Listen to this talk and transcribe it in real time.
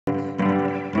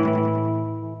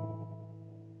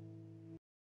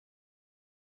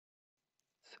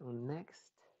So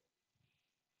next,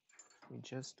 we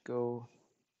just go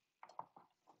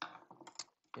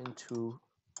into,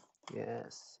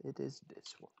 yes, it is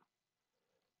this one.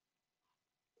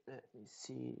 Let me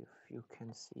see if you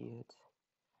can see it.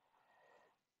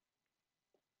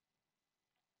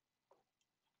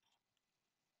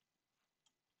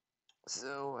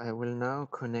 So I will now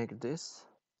connect this.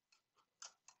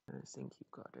 I think you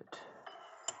got it.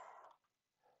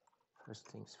 First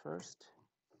things first,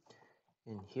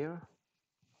 in here.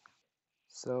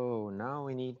 So now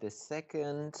we need the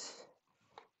second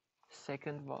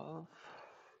valve.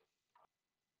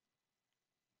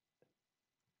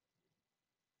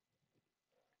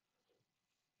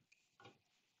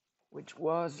 Which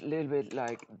was a little bit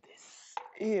like this.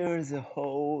 Here's a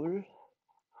hole.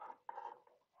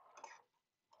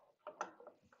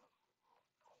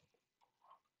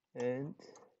 And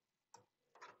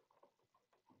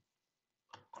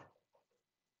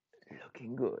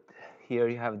looking good. Here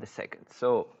you have the second.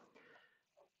 So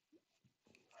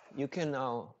you can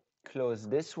now close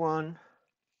this one,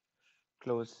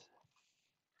 close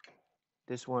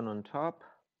this one on top,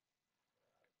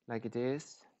 like it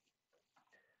is.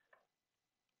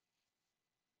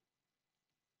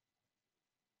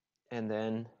 And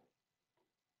then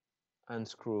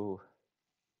unscrew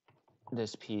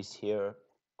this piece here,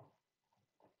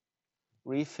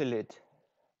 refill it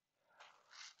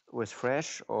with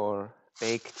fresh or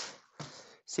baked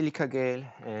silica gel,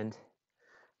 and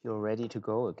you're ready to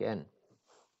go again.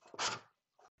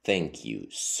 Thank you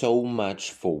so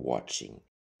much for watching.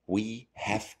 We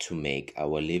have to make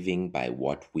our living by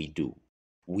what we do.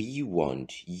 We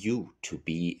want you to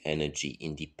be energy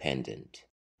independent.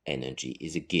 Energy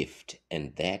is a gift,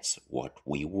 and that's what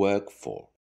we work for.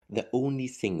 The only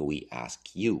thing we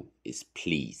ask you is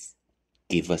please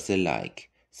give us a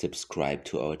like, subscribe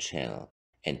to our channel,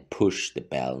 and push the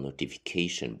bell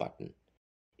notification button.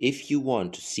 If you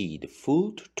want to see the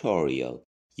full tutorial,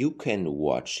 you can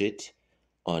watch it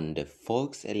on the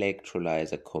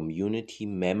VOLKS-ELECTROLYZER community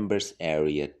members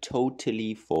area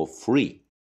totally for free.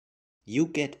 You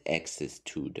get access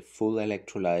to the full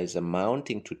electrolyzer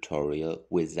mounting tutorial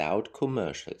without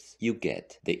commercials. You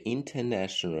get the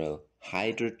international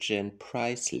hydrogen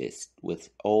price list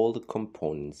with all the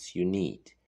components you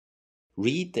need.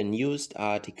 Read the newest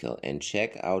article and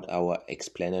check out our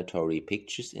explanatory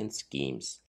pictures and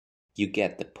schemes. You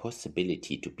get the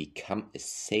possibility to become a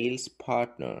sales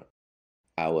partner.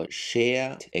 Our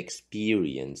shared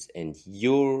experience and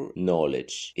your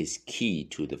knowledge is key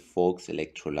to the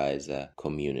VOLKS-ELECTROLYZER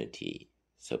community.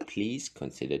 So please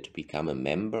consider to become a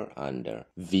member under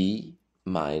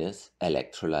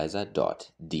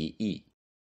v-electrolyzer.de.